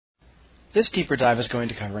This deeper dive is going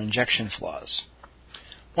to cover injection flaws.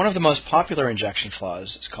 One of the most popular injection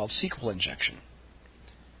flaws is called SQL injection.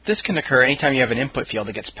 This can occur anytime you have an input field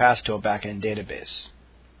that gets passed to a back-end database.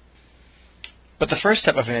 But the first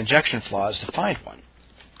step of an injection flaw is to find one.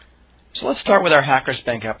 So let's start with our Hackers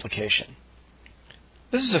Bank application.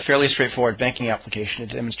 This is a fairly straightforward banking application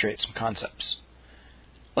to demonstrate some concepts.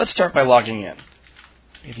 Let's start by logging in.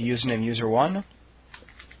 We have a username user1.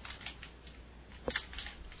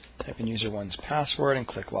 Type in user1's password and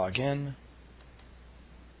click login.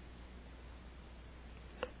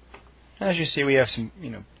 As you see, we have some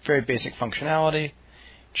very basic functionality.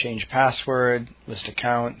 Change password, list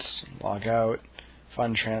accounts, log out,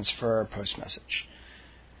 fund transfer, post message.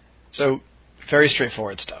 So very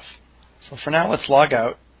straightforward stuff. So for now, let's log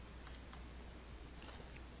out.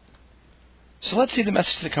 So let's see the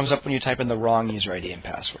message that comes up when you type in the wrong user ID and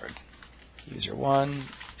password. User1,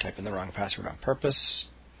 type in the wrong password on purpose,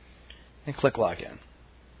 and click login.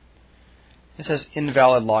 It says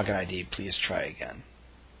invalid login ID, please try again.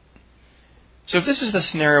 So if this is the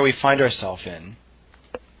scenario we find ourselves in,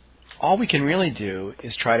 all we can really do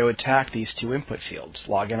is try to attack these two input fields,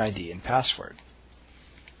 login ID and password.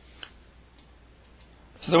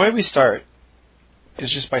 So the way we start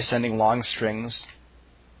is just by sending long strings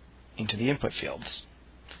into the input fields.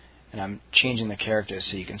 And I'm changing the characters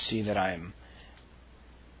so you can see that I'm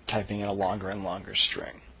typing in a longer and longer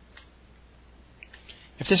string.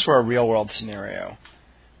 If this were a real-world scenario,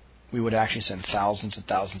 we would actually send thousands and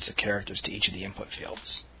thousands of characters to each of the input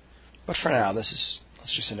fields. But for now, let's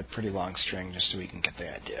just send a pretty long string just so we can get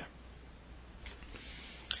the idea.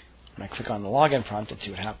 When I click on the login prompt, let's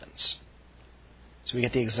see what happens. So we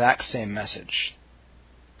get the exact same message.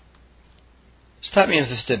 So that means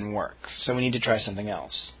this didn't work, so we need to try something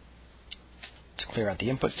else. To clear out the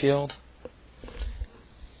input field.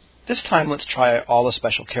 This time, let's try all the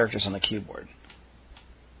special characters on the keyboard.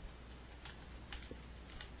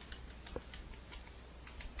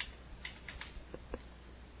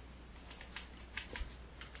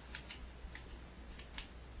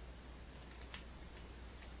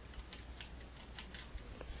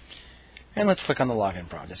 And let's click on the login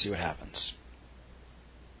prompt to see what happens.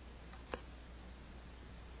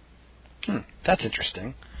 That's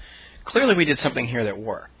interesting. Clearly we did something here that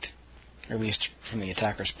worked, or at least from the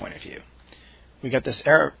attacker's point of view. We got this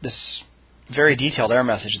error, this very detailed error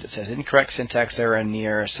message that says incorrect syntax error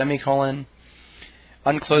near semicolon,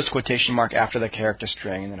 unclosed quotation mark after the character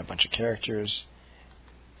string, and then a bunch of characters,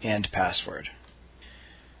 and password.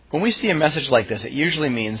 When we see a message like this, it usually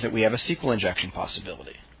means that we have a SQL injection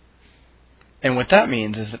possibility. And what that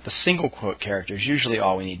means is that the single quote character is usually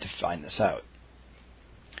all we need to find this out.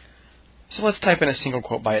 So let's type in a single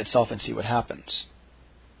quote by itself and see what happens.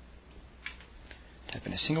 Type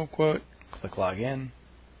in a single quote, click login,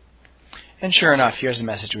 and sure enough, here's the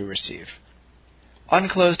message we receive.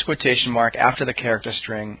 Unclosed quotation mark after the character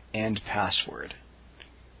string and password.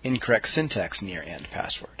 Incorrect syntax near and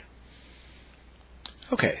password.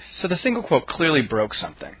 Okay, so the single quote clearly broke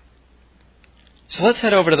something. So let's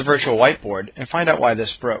head over to the virtual whiteboard and find out why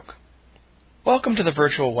this broke. Welcome to the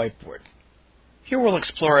virtual whiteboard. Here we'll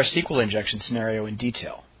explore our SQL injection scenario in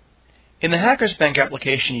detail. In the Hackers Bank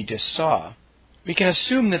application you just saw, we can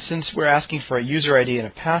assume that since we're asking for a user ID and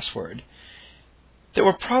a password, that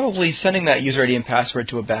we're probably sending that user ID and password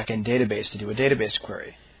to a back-end database to do a database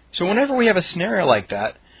query. So whenever we have a scenario like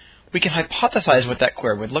that, we can hypothesize what that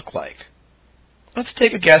query would look like. Let's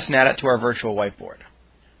take a guess and add it to our virtual whiteboard.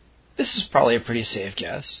 This is probably a pretty safe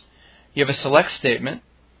guess. You have a select statement,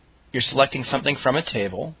 you're selecting something from a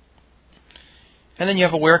table, and then you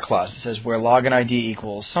have a where clause that says where login ID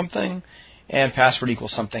equals something and password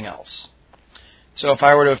equals something else. So if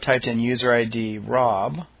I were to have typed in user ID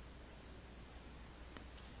Rob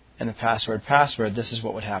and the password, this is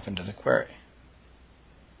what would happen to the query.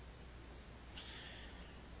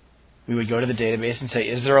 We would go to the database and say,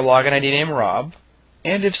 is there a login ID named Rob?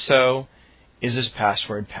 And if so, is this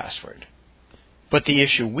password? But the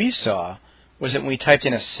issue we saw was that when we typed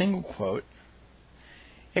in a single quote,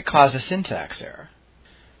 it caused a syntax error.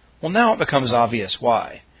 Well, now it becomes obvious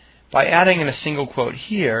why. By adding in a single quote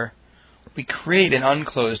here, we create an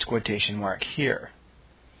unclosed quotation mark here.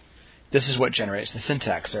 This is what generates the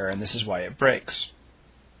syntax error, and this is why it breaks.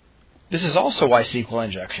 This is also why SQL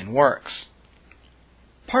injection works.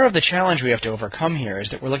 Part of the challenge we have to overcome here is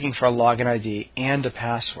that we're looking for a login ID and a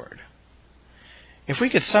password. If we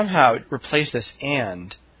could somehow replace this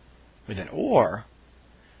and with an or,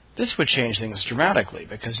 this would change things dramatically,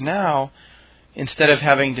 because now, instead of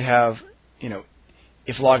having to have,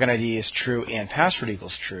 if login ID is true and password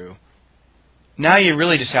equals true, now you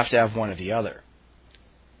really just have to have one or the other.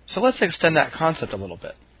 So let's extend that concept a little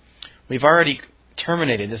bit. We've already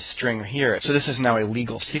terminated this string here, so this is now a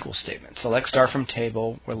legal SQL statement. Select star from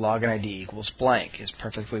table where login ID equals blank is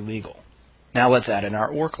perfectly legal. Now let's add in our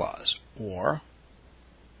or clause. Or.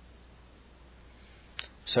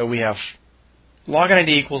 So we have login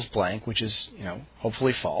ID equals blank, which is,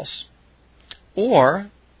 hopefully false.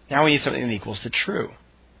 Or, now we need something that equals to true.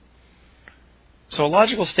 So a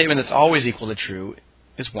logical statement that's always equal to true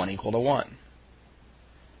is 1 equal to 1.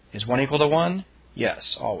 Is 1 equal to 1?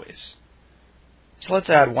 Yes, always. So let's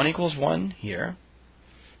add 1 equals 1 here.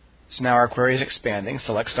 So now our query is expanding.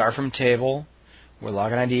 Select star from table where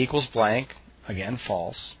login ID equals blank, again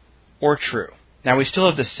false, or true. Now we still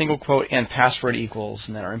have the single quote and password equals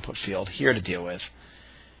and then our input field here to deal with.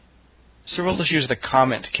 So we'll just use the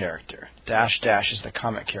comment character. Dash dash is the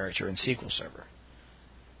comment character in SQL Server.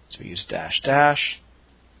 So we use dash dash.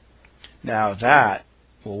 Now that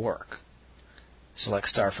will work. Select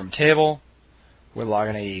star from table where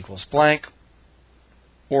login ID equals blank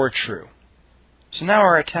or true. So now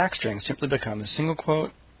our attack string simply becomes single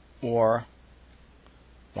quote or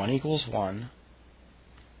 1 equals 1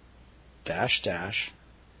 dash dash.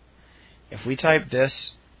 If we type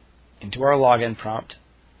this into our login prompt,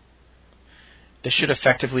 this should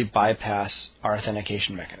effectively bypass our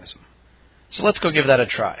authentication mechanism. So let's go give that a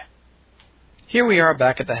try. Here we are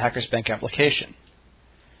back at the Hackers Bank application.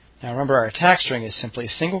 Now remember, our attack string is simply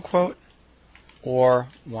single quote or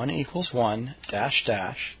 1 equals 1 dash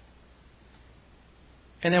dash,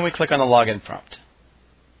 and then we click on the login prompt.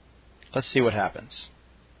 Let's see what happens.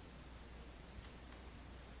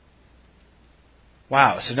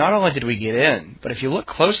 Wow, so not only did we get in, but if you look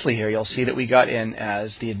closely here, you'll see that we got in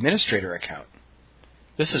as the administrator account.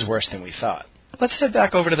 This is worse than we thought. Let's head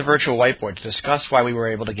back over to the virtual whiteboard to discuss why we were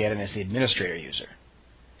able to get in as the administrator user.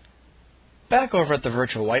 Back over at the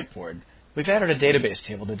virtual whiteboard, we've added a database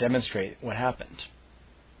table to demonstrate what happened.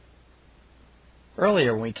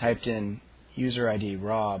 Earlier, when we typed in user ID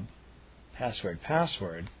Rob,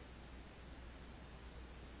 password,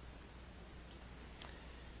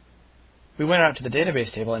 we went out to the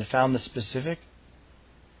database table and found the specific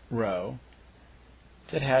row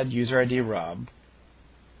that had user ID Rob,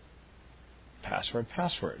 password.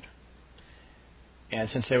 And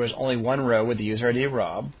since there was only one row with the user ID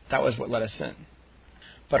Rob, that was what let us in.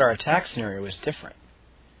 But our attack scenario was different.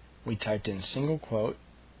 We typed in single quote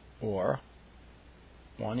or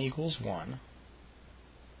 1 equals 1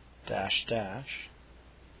 dash dash.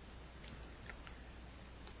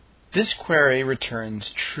 This query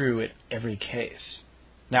returns true at every case.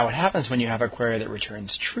 Now what happens when you have a query that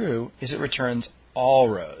returns true is it returns all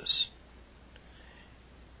rows.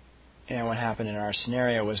 And what happened in our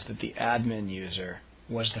scenario was that the admin user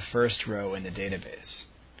was the first row in the database.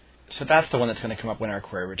 So that's the one that's going to come up when our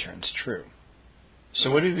query returns true.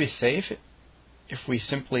 So would we be safe if we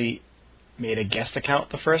simply made a guest account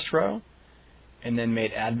the first row and then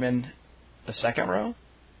made admin the second row?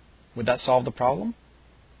 Would that solve the problem?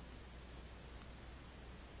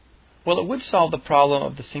 Well, it would solve the problem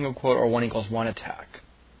of the single quote or 1 equals 1 attack.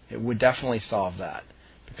 It would definitely solve that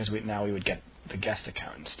because now we would get the guest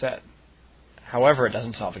account instead. However, it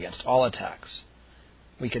doesn't solve against all attacks.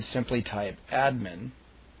 We could simply type admin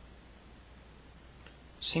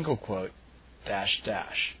single quote dash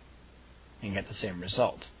dash and get the same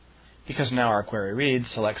result. Because now our query reads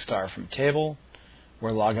select star from table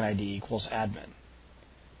where login ID equals admin.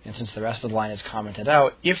 And since the rest of the line is commented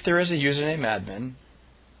out, if there is a username admin,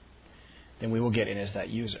 then we will get in as that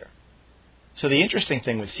user. So the interesting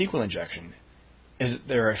thing with SQL injection is that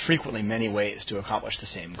there are frequently many ways to accomplish the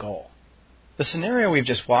same goal. The scenario we've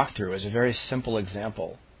just walked through is a very simple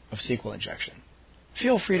example of SQL injection.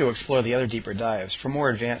 Feel free to explore the other deeper dives for more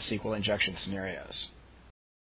advanced SQL injection scenarios.